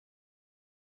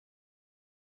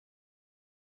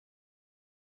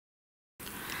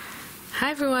Hi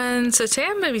everyone, so today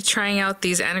I'm going to be trying out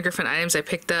these Griffin items I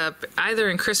picked up either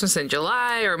in Christmas in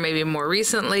July or maybe more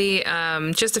recently.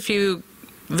 Just a few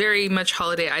very much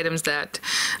holiday items that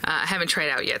I haven't tried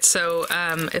out yet. So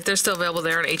if they're still available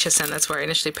there on HSN, that's where I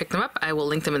initially picked them up. I will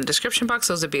link them in the description box.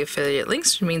 Those would be affiliate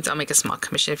links, which means I'll make a small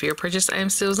commission if you purchase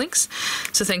items to those links.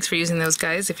 So thanks for using those,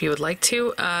 guys, if you would like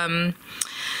to.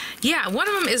 Yeah, one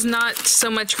of them is not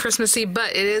so much Christmassy,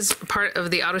 but it is part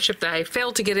of the auto ship that I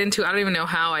failed to get into. I don't even know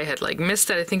how I had missed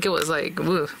it. I think it was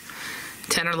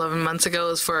 10 or 11 months ago. It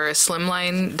was for a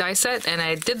Slimline die set, and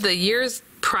I did the years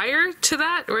prior to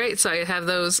that, right? So I have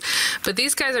those, but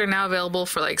these guys are now available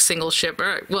for single ship,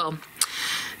 or well,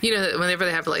 you know, whenever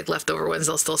they have leftover ones,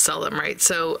 they'll still sell them, right?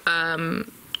 So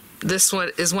this one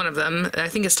is one of them. I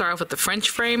think it started off with the French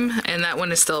frame, and that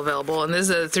one is still available. And this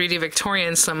is a 3D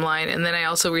Victorian Slimline. And then I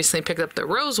also recently picked up the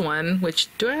rose one, which,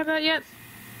 do I have that yet?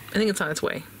 I think it's on its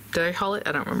way. Did I haul it?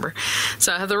 I don't remember.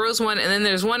 So I have the rose one, and then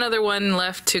there's one other one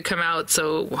left to come out,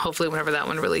 so hopefully whenever that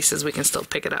one releases, we can still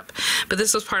pick it up. But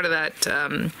this was part of that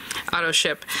auto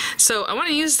ship. So I want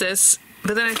to use this,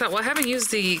 but then I thought, well, I haven't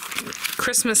used the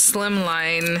Christmas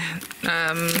Slimline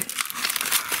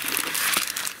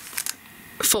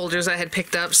folders I had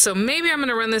picked up, so maybe I'm going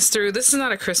to run this through. This is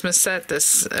not a Christmas set,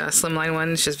 this Slimline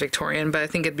one, it's just Victorian, but I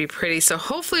think it'd be pretty. So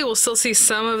hopefully we'll still see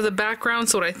some of the background.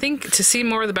 So what I think, to see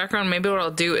more of the background, maybe what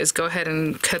I'll do is go ahead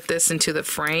and cut this into the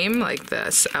frame, like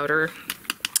this outer,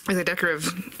 the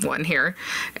decorative one here,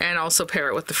 and also pair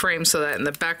it with the frame so that in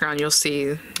the background you'll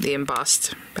see the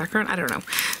embossed background. I don't know,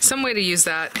 some way to use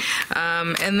that.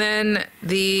 And then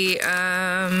the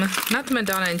not the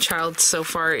Madonna and Child so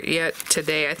far yet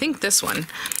today. I think this one,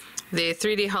 the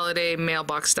 3D holiday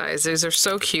mailbox dies. These are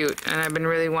so cute, and I've been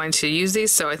really wanting to use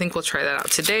these, so I think we'll try that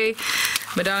out today.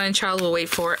 Madonna and Child will wait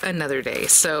for another day.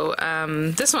 So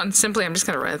this one, simply, I'm just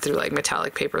going to run it through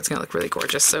metallic paper. It's going to look really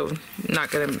gorgeous, so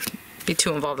not going to be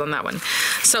too involved on that one.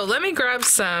 So let me grab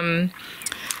some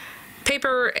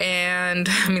paper, and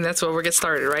that's where we'll get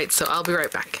started, right? So I'll be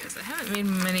right back. I haven't made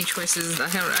many choices. I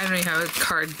don't even have a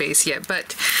card base yet,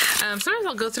 but sometimes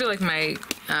I'll go through my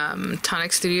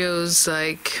Tonic Studios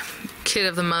kit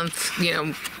of the month,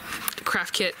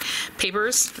 craft kit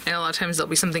papers, and a lot of times there'll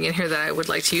be something in here that I would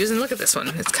like to use. And look at this one,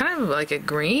 it's kind of like a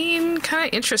green, kind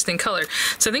of interesting color.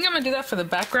 So I think I'm gonna do that for the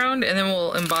background, and then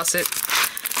we'll emboss it.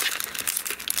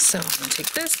 So I'm going to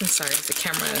take this, and sorry if the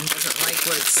camera doesn't like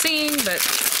what it's seeing, but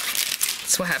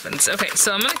that's what happens. Okay,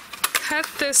 so I'm going to cut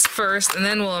this first, and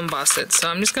then we'll emboss it. So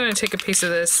I'm just going to take a piece of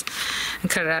this and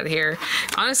cut it out of here.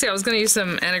 Honestly, I was going to use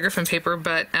some Griffin paper,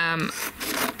 but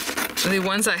the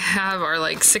ones I have are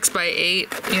 6x8, you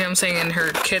know what I'm saying, in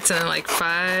her kits, and then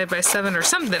 5x7 or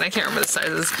something. I can't remember the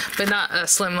sizes, but not a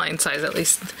Slimline size, at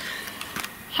least.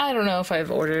 I don't know if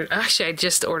I've ordered, actually I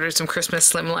just ordered some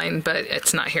Christmas Slimline, but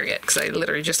it's not here yet because I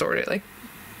literally just ordered it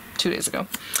 2 days ago.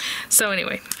 So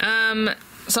anyway,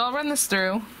 so I'll run this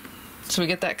through so we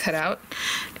get that cut out.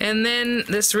 And then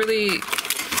this really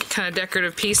kind of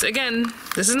decorative piece, again,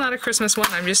 this is not a Christmas one,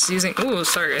 I'm just using, ooh,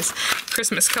 sorry guys,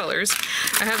 Christmas colors.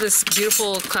 I have this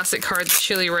beautiful classic cards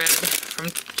chili red from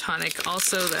Tonic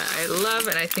also that I love,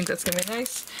 and I think that's gonna be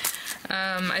nice.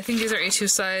 I think these are A2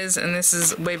 size, and this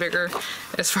is way bigger.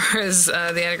 As far as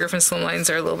the Griffin Slimlines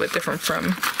are a little bit different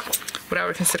from what I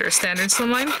would consider a standard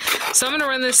Slimline. So I'm going to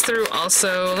run this through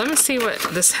also. Let me see what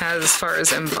this has as far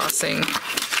as embossing.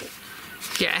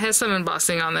 Yeah, it has some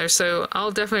embossing on there, so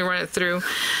I'll definitely run it through.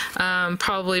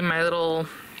 Probably my little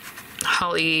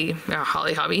Holly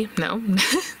Hobby, no,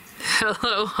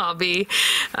 Hello Hobby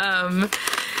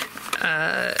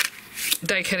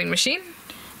die cutting machine.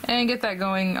 And get that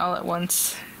going all at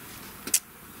once.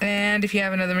 And if you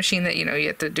have another machine that you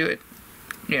have to do it,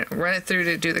 run it through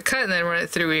to do the cut, and then run it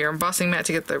through your embossing mat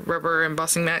to get the rubber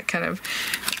embossing mat kind of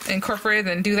incorporated,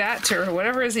 then do that, or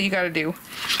whatever it is that you got to do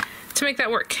to make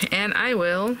that work. And I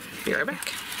will be right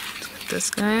back. Let's get this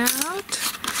guy out.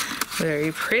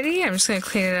 Very pretty. I'm just going to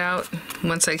clean it out.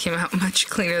 One side came out much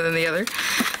cleaner than the other.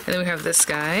 And then we have this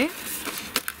guy.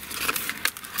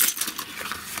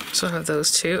 So I have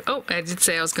those two. Oh, I did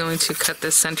say I was going to cut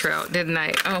this center out, didn't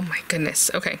I? Oh my goodness.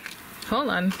 Okay, hold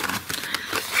on.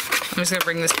 I'm just gonna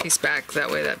bring this piece back, that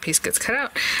way that piece gets cut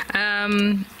out.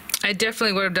 I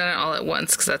definitely would have done it all at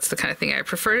once because that's the kind of thing I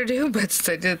prefer to do, but since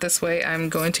I did it this way, I'm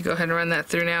going to go ahead and run that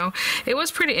through now. It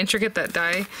was pretty intricate, that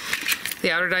die,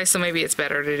 the outer die, so maybe it's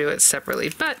better to do it separately,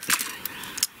 but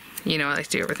I like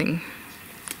to do everything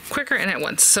quicker and at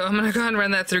once. So I'm gonna go ahead and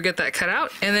run that through, get that cut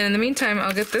out, and then in the meantime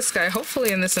I'll get this guy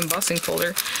hopefully in this embossing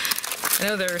folder. I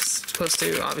know they're supposed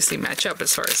to obviously match up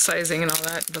as far as sizing and all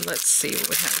that, but let's see what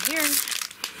we have here.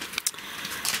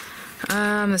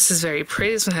 This is very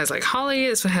pretty. This one has like holly.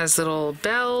 This one has little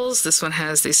bells. This one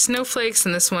has these snowflakes,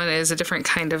 and this one is a different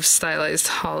kind of stylized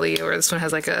holly, or this one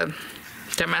has like a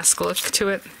damask look to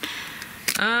it.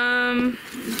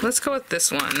 Let's go with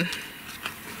this one.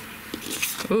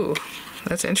 Ooh,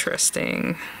 that's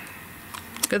interesting.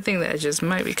 Good thing the edges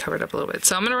might be covered up a little bit.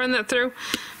 So I'm gonna run that through.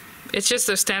 It's just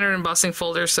a standard embossing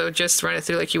folder, so just run it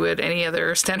through like you would any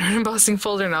other standard embossing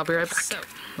folder, and I'll be right back. So,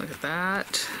 look at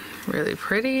that. Really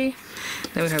pretty.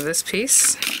 Then we have this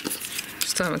piece.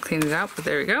 Still haven't cleaned it out, but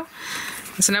there we go.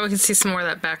 And so now we can see some more of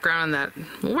that background, and that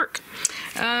will work.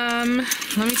 Let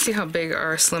me see how big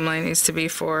our slimline needs to be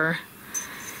for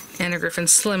Anna Griffin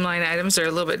slimline items. Are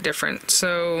a little bit different.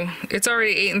 So it's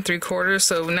already 8 3/4,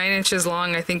 so 9 inches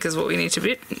long I think is what we need to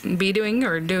be doing,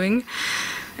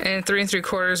 and 3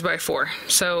 3/4 by 4.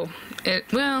 So it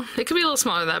could be a little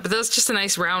smaller than that, but that's just a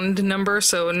nice round number,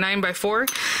 so 9 by 4.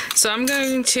 So I'm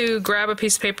going to grab a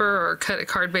piece of paper or cut a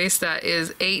card base that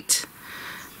is 8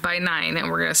 by 9,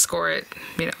 and we're going to score it,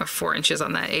 4 inches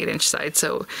on that 8-inch side.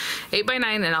 So 8 by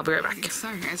 9, and I'll be right back.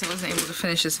 Sorry guys, I wasn't able to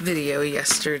finish this video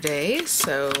yesterday,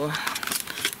 so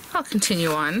I'll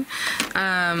continue on.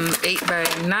 8 by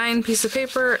 9 piece of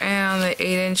paper and the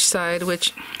 8-inch side,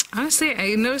 which honestly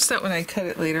I noticed that when I cut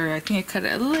it later, I think I cut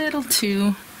it a little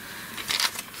too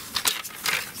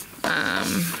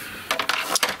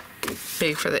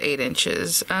big for the 8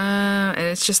 inches, and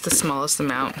it's just the smallest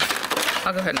amount.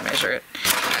 I'll go ahead and measure it.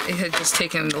 It had just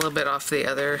taken a little bit off the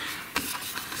other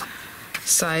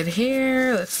side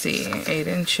here. Let's see, 8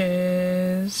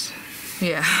 inches.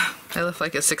 Yeah, I left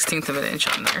like a 1/16 of an inch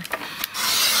on there.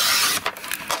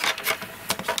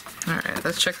 Alright,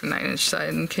 let's check the 9-inch side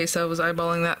in case I was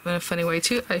eyeballing that in a funny way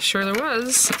too. I sure there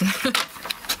was.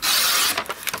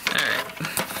 Alright.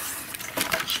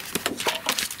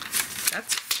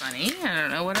 That's funny. I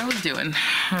don't know what I was doing.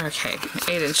 Okay,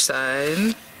 8-inch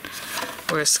side.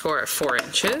 We're going to score at 4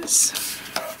 inches.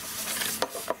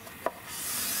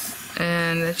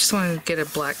 And I just want to get a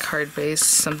black card base,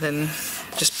 something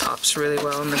just pops really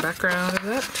well in the background of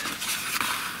that.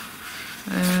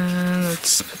 And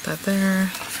let's put that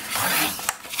there.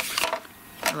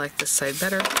 I like this side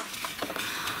better.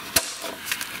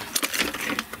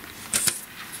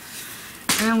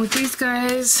 And with these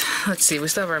guys, let's see, we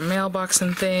still have our mailbox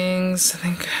and things. I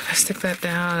think if I stick that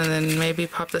down and then maybe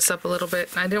pop this up a little bit.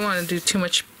 I didn't want to do too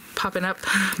much popping up,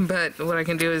 but what I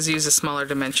can do is use a smaller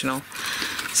dimensional.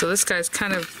 So this guy's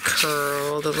kind of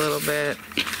curled a little bit.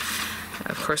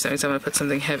 Of course, that means I'm going to put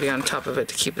something heavy on top of it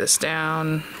to keep this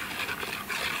down.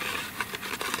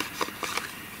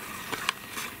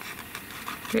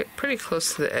 Get pretty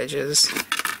close to the edges.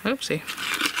 Oopsie.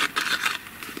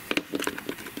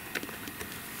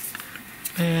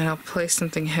 And I'll place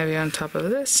something heavy on top of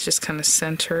this, just kind of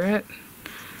center it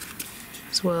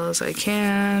as well as I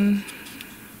can.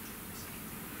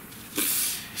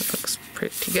 That looks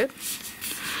pretty good.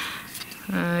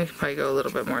 I could probably go a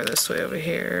little bit more this way over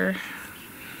here.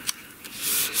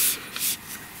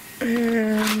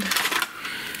 And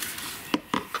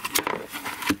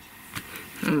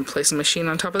I'm going to place a machine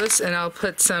on top of this, and I'll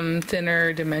put some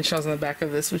thinner dimensionals on the back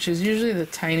of this, which is usually the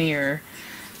tinier,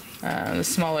 the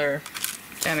smaller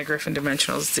Anna Griffin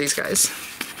dimensionals, these guys.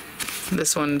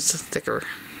 This one's thicker,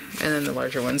 and then the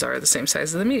larger ones are the same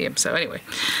size as the medium, so anyway,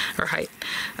 or height.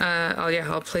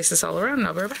 I'll place this all around and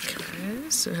I'll be right back.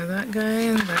 So we have that guy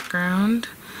in the background.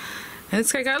 And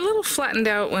this guy got a little flattened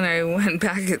out when I went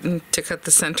back to cut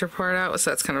the center part out,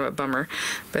 so that's kind of a bummer.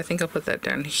 But I think I'll put that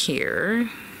down here.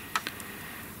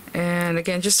 And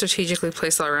again, just strategically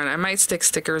place all around. I might stick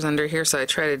stickers under here, so I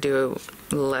try to do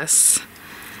less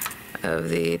of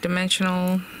the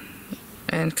dimensional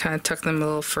and kind of tuck them a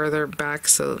little further back,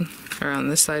 so around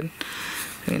this side.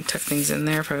 I can tuck things in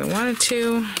there if I wanted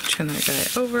to. Turn that guy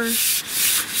over.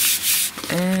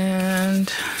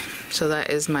 And so that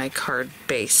is my card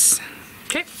base.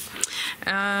 Okay.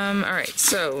 Alright,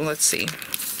 so let's see.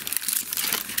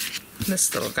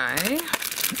 This little guy.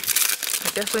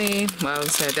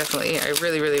 I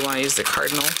really want to use the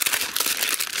cardinal.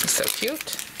 It's so cute.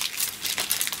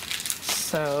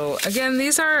 So again,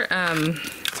 these are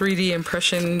 3D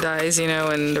impression dies,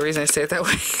 and the reason I say it that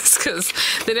way is because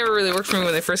they never really worked for me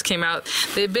when they first came out.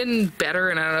 They've been better,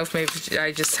 and I don't know if maybe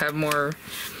I just have more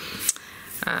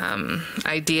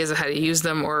ideas of how to use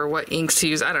them or what inks to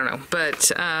use. I don't know,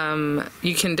 but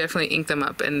you can definitely ink them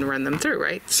up and run them through,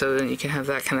 right? So then you can have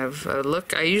that kind of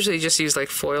look. I usually just use like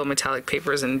foil metallic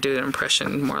papers and do an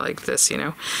impression more like this,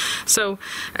 So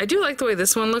I do like the way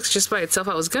this one looks just by itself.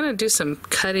 I was gonna do some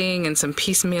cutting and some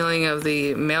piecemealing of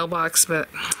the mailbox, but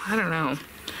I don't know.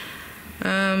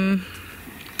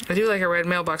 I do like a red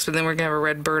mailbox, but then we're gonna have a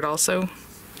red bird also.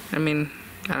 I mean,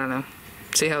 I don't know.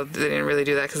 See how they didn't really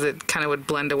do that because it kind of would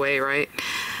blend away, right?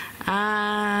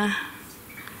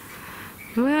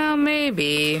 Well,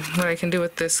 maybe what I can do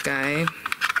with this guy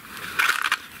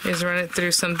is run it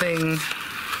through something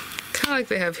kind of like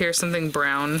they have here, something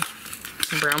brown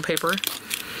paper.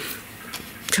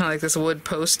 Kind of like this wood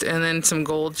post, and then some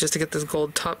gold just to get this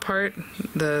gold top part,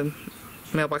 the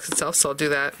mailbox itself. So I'll do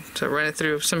that. So run it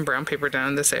through some brown paper down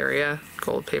in this area,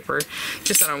 gold paper,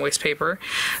 just on waste paper.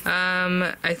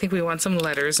 I think we want some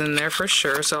letters in there for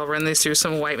sure, so I'll run these through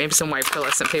some white, maybe some white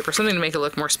pearlescent paper, something to make it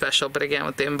look more special, but again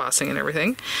with the embossing and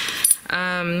everything.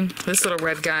 This little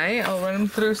red guy, I'll run him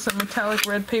through some metallic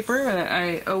red paper that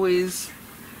I always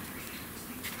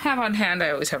have on hand. I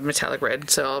always have metallic red,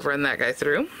 so I'll run that guy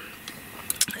through.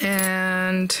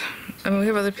 And I mean, we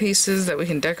have other pieces that we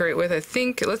can decorate with. I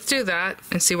think let's do that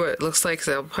and see what it looks like,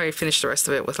 because I'll probably finish the rest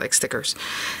of it with like stickers.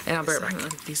 And I'll be right back. I haven't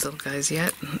looked at these little guys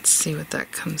yet. Let's see what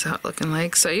that comes out looking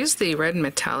like. So I used the red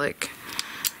metallic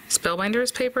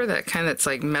Spellbinders paper, that kind that's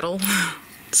like metal.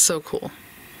 It's so cool.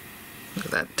 Look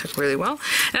at that, took really well.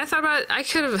 And I thought about, I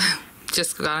could have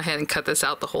just gone ahead and cut this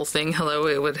out, the whole thing. Hello,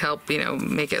 it would help, you know,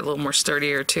 make it a little more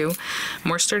sturdier too.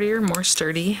 More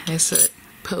sturdy, I said.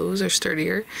 Pose or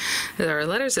sturdier. Our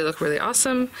letters, they look really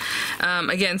awesome.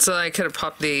 Again, so I could have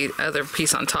popped the other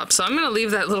piece on top, so I'm going to leave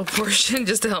that little portion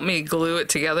just to help me glue it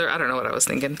together. I don't know what I was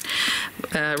thinking.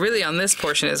 Really on this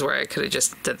portion is where I could have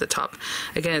just did the top.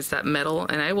 Again, it's that metal,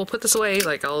 and I will put this away.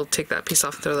 Like, I'll take that piece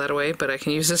off and throw that away, but I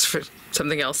can use this for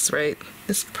something else, right?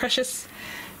 This precious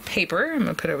paper, I'm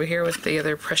going to put it over here with the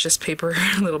other precious paper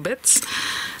little bits.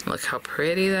 Look how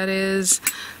pretty that is.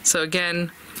 So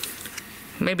again,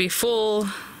 maybe full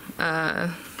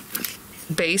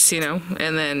base, you know,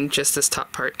 and then just this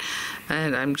top part.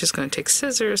 And I'm just going to take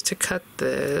scissors to cut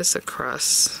this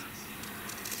across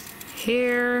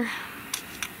here.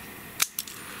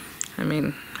 I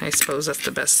mean, I suppose that's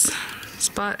the best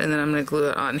spot, and then I'm going to glue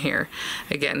it on here.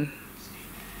 Again,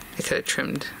 I could have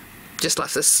trimmed, just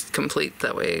left this complete,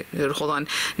 that way it would hold on.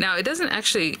 Now, it doesn't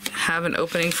actually have an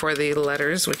opening for the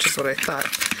letters, which is what I thought.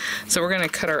 So we're going to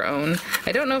cut our own.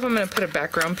 I don't know if I'm going to put a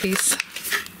background piece.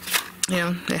 You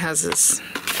know, it has this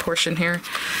portion here.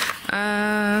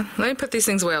 Let me put these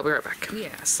things away. I'll be right back.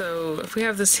 Yeah, so if we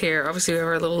have this here, obviously we have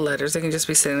our little letters. They can just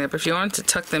be sitting there. But if you wanted to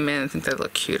tuck them in, I think they'd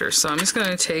look cuter. So I'm just going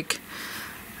to take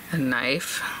a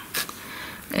knife.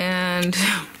 And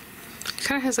it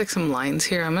kind of has like some lines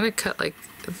here. I'm going to cut like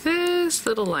this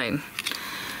little line.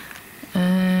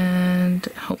 And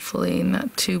hopefully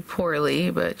not too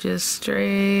poorly, but just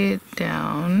straight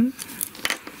down.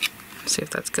 See if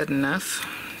that's good enough.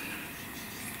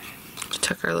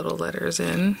 Tuck our little letters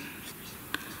in.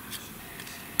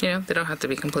 You know, they don't have to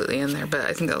be completely in there, but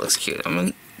I think that looks cute. I'm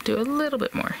going to do a little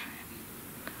bit more.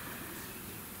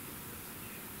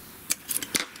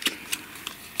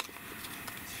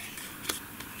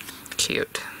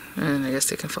 Cute. And I guess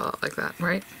they can fall out like that,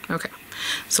 right? Okay,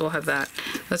 so we'll have that.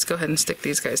 Let's go ahead and stick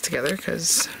these guys together,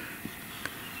 because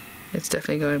it's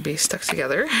definitely going to be stuck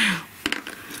together.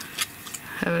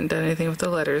 Haven't done anything with the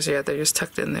letters yet. They're just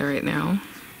tucked in there right now.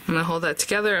 I'm going to hold that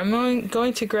together. I'm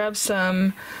going to grab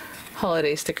some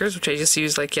holiday stickers, which I just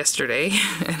used like yesterday,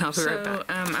 and I'll be right back.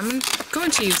 I'm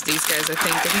going to use these guys, I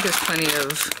think. I think there's plenty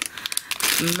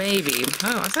of, maybe.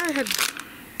 Oh, I thought I had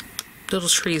little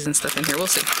trees and stuff in here. We'll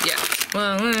see. Yeah.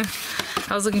 Well,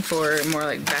 I was looking for more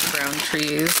like background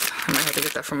trees. I might have to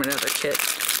get that from another kit.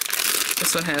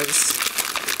 This one has...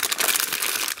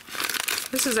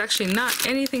 This is actually not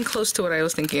anything close to what I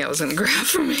was thinking I was going to grab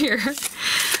from here.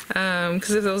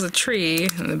 Because if it was a tree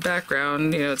in the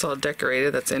background, you know, it's all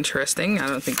decorated. That's interesting. I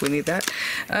don't think we need that.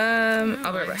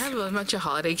 I'll be right back. I have a bunch of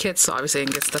holiday kits, so obviously I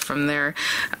can get stuff from there.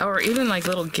 Or even like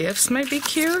little gifts might be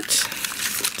cute.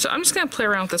 So I'm just going to play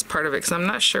around with this part of it, because I'm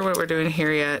not sure what we're doing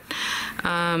here yet.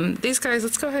 These guys,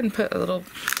 let's go ahead and put a little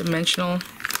dimensional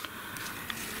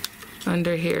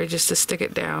under here just to stick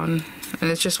it down. And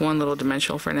it's just one little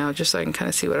dimensional for now, just so I can kind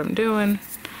of see what I'm doing.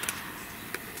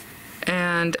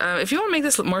 And if you want to make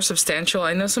this look more substantial,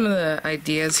 I know some of the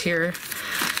ideas here.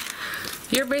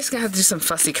 You're basically going to have to do some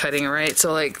fussy cutting, right?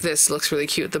 So like this looks really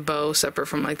cute, the bow, separate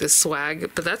from like this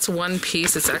swag. But that's one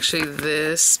piece. It's actually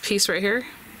this piece right here.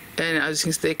 And as you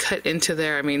can see, they cut into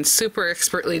there, I mean, super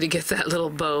expertly to get that little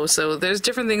bow. So there's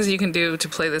different things you can do to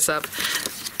play this up.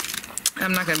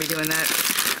 I'm not going to be doing that.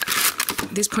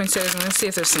 These poinsettias, I'm going to see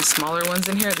if there's some smaller ones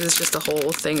in here. This is just a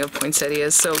whole thing of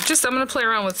poinsettias. So just, I'm going to play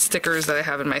around with stickers that I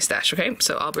have in my stash, okay?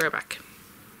 So I'll be right back.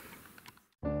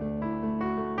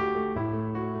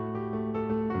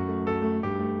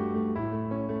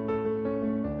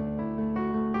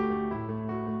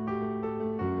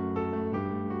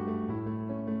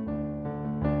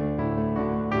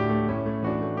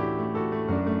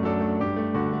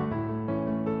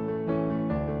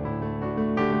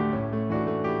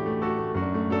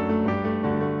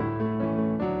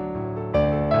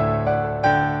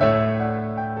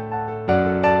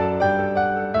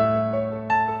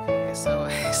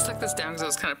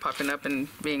 was kind of popping up and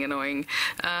being annoying.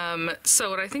 So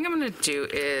what I think I'm going to do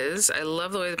is, I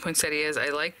love the way the poinsettia is. I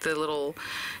like the little,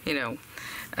 you know,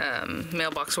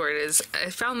 mailbox where it is. I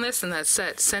found this in that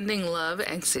set, Sending Love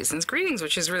and Season's Greetings,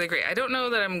 which is really great. I don't know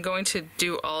that I'm going to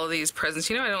do all of these presents.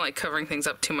 You know, I don't like covering things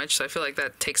up too much, so I feel like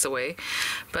that takes away.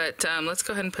 But let's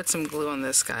go ahead and put some glue on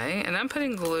this guy. And I'm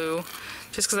putting glue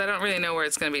just because I don't really know where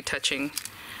it's going to be touching.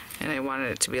 And I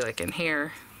wanted it to be like in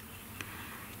here.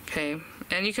 Okay,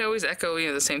 and you can always echo, you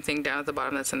know, the same thing down at the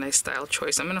bottom. That's a nice style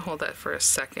choice. I'm going to hold that for a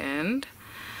second.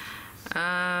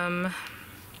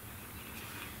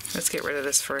 Let's get rid of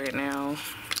this for right now.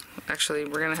 Actually,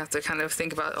 we're gonna have to kind of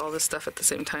think about all this stuff at the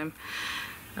same time.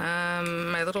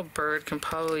 My little bird can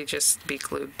probably just be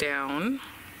glued down.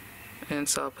 And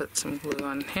so I'll put some glue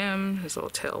on him. His little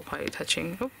tail probably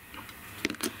touching. Oh.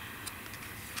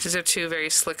 These are two very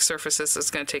slick surfaces, so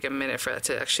it's gonna take a minute for that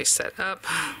to actually set up.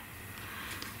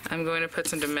 I'm going to put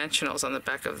some dimensionals on the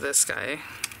back of this guy.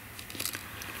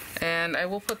 And I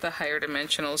will put the higher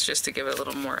dimensionals just to give it a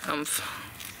little more oomph.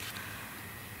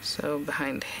 So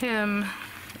behind him,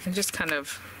 I'm just kind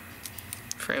of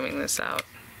framing this out.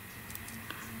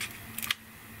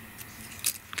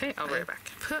 Okay, I'll be right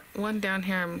back. Put one down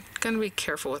here. I'm going to be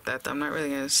careful with that, though. I'm not really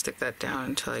going to stick that down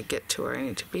until I get to where I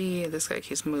need to be. This guy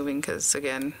keeps moving because,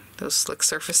 again, those slick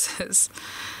surfaces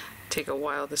take a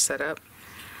while to set up.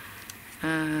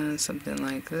 Something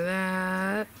like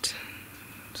that.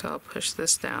 So I'll push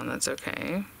this down. That's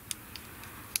okay.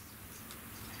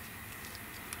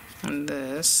 And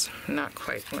this, not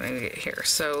quite wanting to get here.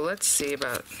 So let's see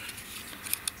about,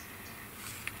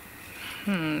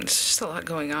 there's just a lot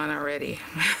going on already.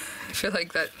 I feel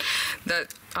like that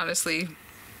honestly,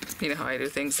 you know how I do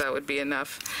things, that would be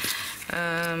enough.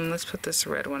 Let's put this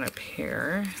red one up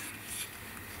here.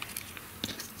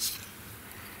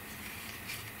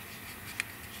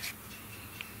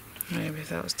 Maybe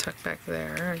that was tucked back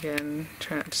there. Again,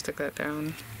 try not to stick that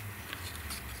down.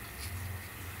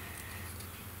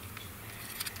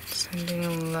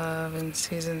 Sending love and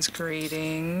season's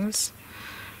greetings.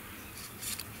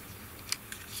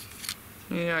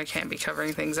 You know I can't be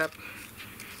covering things up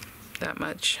that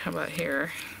much. How about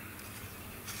here?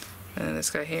 And then this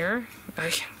guy here.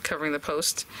 Covering the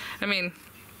post. I mean,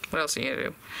 what else are you gonna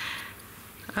do?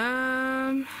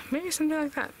 Maybe something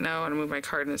like that. No, I want to move my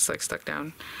card and it's like stuck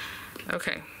down.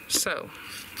 Okay, so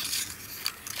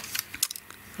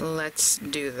let's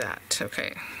do that.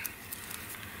 Okay.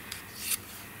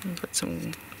 Put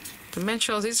some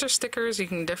dimensionals. These are stickers. You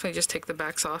can definitely just take the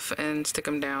backs off and stick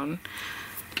them down.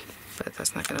 But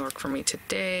that's not going to work for me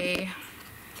today.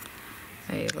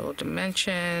 A little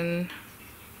dimension.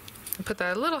 I put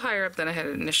that a little higher up than I had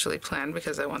initially planned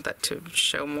because I want that to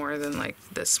show more than like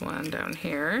this one down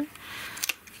here.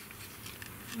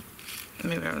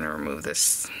 Maybe I'm going to remove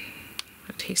this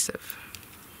adhesive.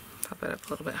 Pop it up a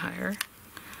little bit higher.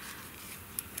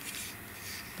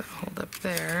 That'll hold up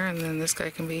there, and then this guy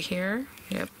can be here.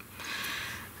 Yep.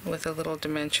 With a little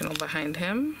dimensional behind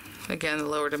him. Again, the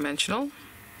lower dimensional.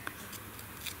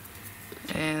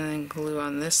 And then glue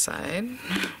on this side.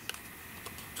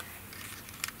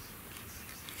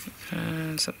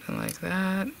 And something like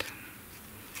that.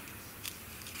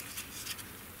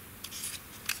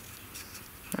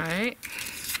 Right.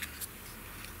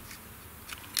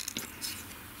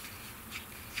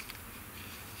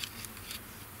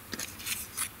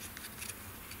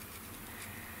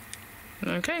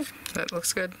 Okay, that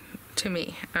looks good to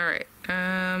me. All right,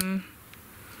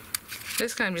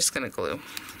 this guy I'm just gonna glue.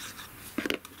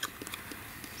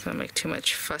 Don't make too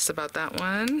much fuss about that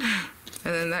one.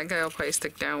 And then that guy will probably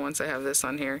stick down once I have this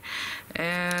on here.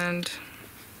 And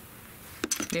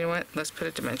you know what? Let's put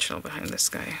a dimensional behind this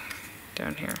guy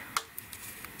down here.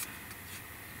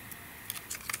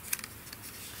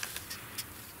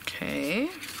 Okay,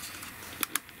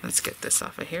 let's get this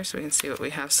off of here so we can see what we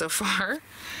have so far.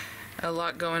 A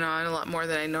lot going on, a lot more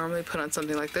than I normally put on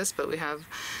something like this, but we have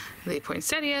the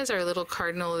poinsettias, our little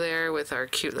cardinal there with our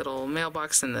cute little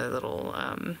mailbox and the little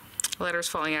letters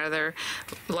falling out of there.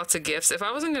 Lots of gifts. If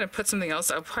I wasn't going to put something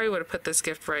else, I probably would have put this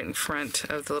gift right in front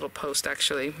of the little post,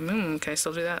 actually. Can I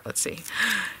still do that? Let's see.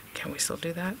 Can we still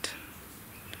do that?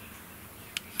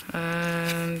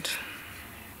 And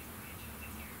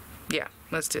yeah,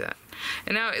 let's do that.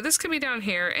 And now this could be down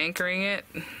here anchoring it.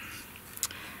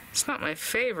 It's not my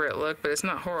favorite look, but it's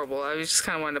not horrible. I just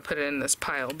kind of wanted to put it in this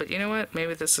pile, but you know what?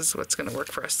 Maybe this is what's going to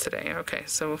work for us today. Okay,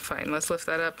 so fine. Let's lift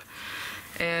that up.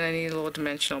 And I need a little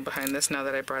dimensional behind this now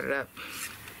that I brought it up.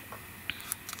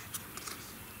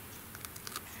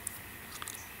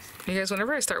 You guys,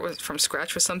 whenever I start from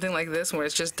scratch with something like this, where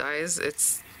it just dies,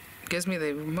 it's gives me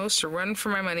the most run for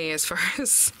my money as far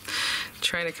as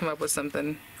trying to come up with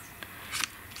something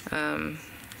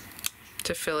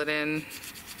to fill it in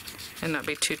and not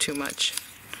be too much.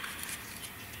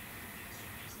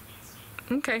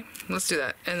 Okay, let's do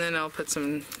that. And then I'll put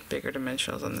some bigger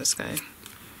dimensionals on this guy.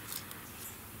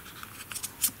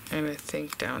 And I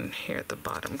think down here at the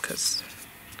bottom, because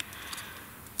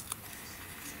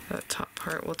that top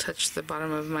part will touch the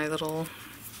bottom of my little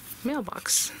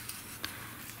mailbox.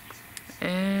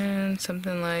 And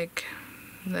something like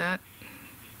that.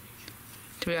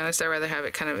 To be honest, I'd rather have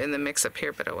it kind of in the mix up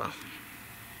here, but oh well.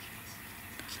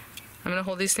 I'm gonna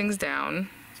hold these things down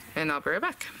and I'll be right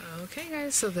back. Okay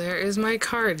guys, so there is my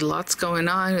card. Lots going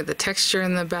on with the texture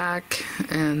in the back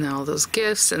and all those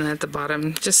gifts, and at the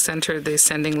bottom just centered the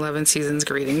sending love and seasons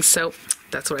greetings. So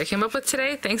that's what I came up with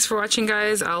today. Thanks for watching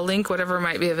guys. I'll link whatever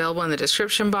might be available in the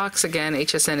description box. Again,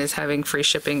 HSN is having free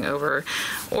shipping over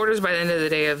orders by the end of the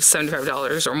day of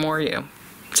 $75 or more. You know,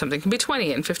 something can be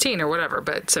 20 and 15 or whatever,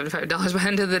 but $75 by the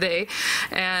end of the day.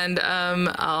 And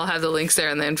I'll have the links there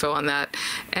and the info on that.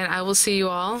 And I will see you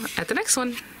all at the next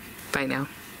one. Bye now.